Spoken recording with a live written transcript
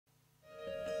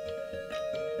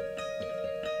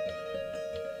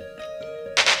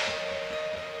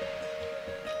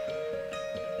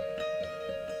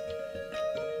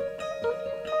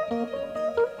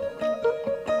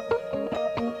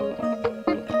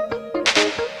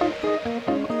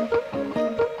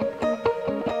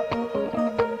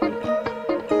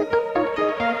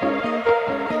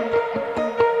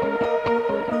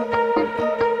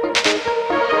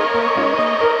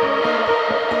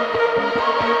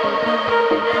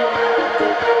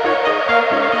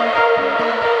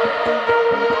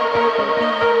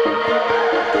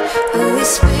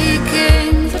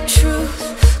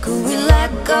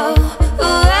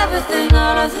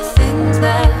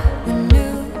that we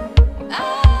knew.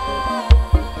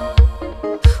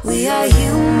 We are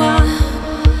human,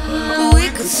 we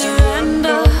could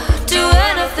surrender to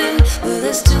anything, but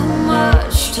there's too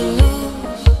much to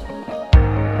lose.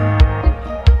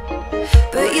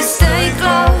 But you stay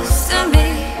close to me,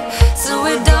 so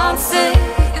we're dancing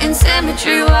in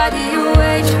symmetry. Why do you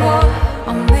wage war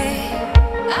on me?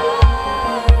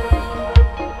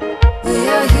 We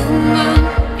are human,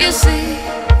 you see,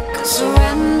 could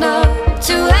surrender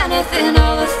to anything,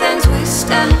 all the things we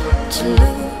stand to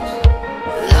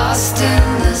lose. Lost in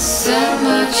the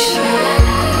symmetry.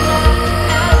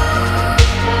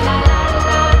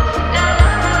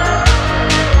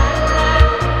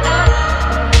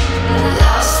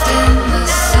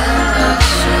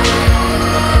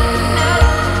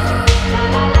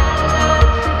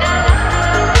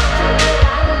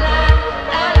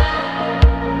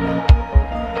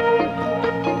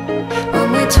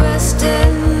 Twist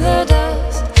in the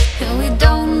dust, and we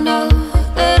don't know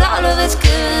that all of it's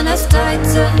getting us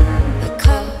tighten the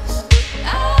cuffs.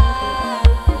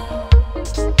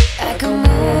 I can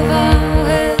move on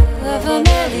with a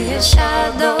familiar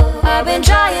shadow. I've been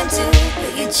trying to,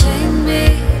 but you chain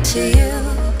me to you,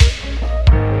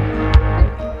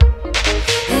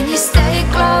 and you stay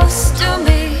close to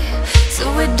me, so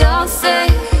we're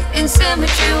dancing in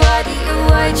symmetry. Why do you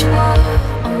wage war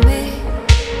on me?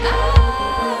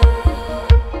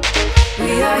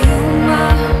 We are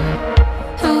human,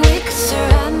 and we could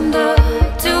surrender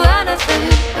to anything,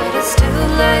 but it's too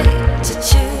late to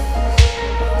choose.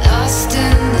 Lost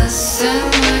in the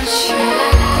symmetry.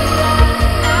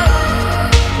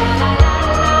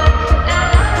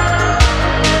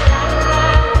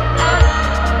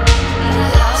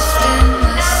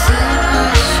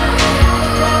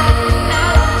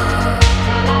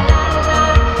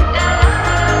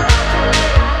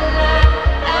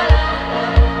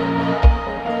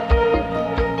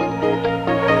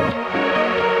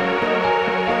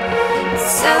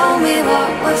 Tell me what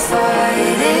we're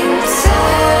fighting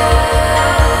for.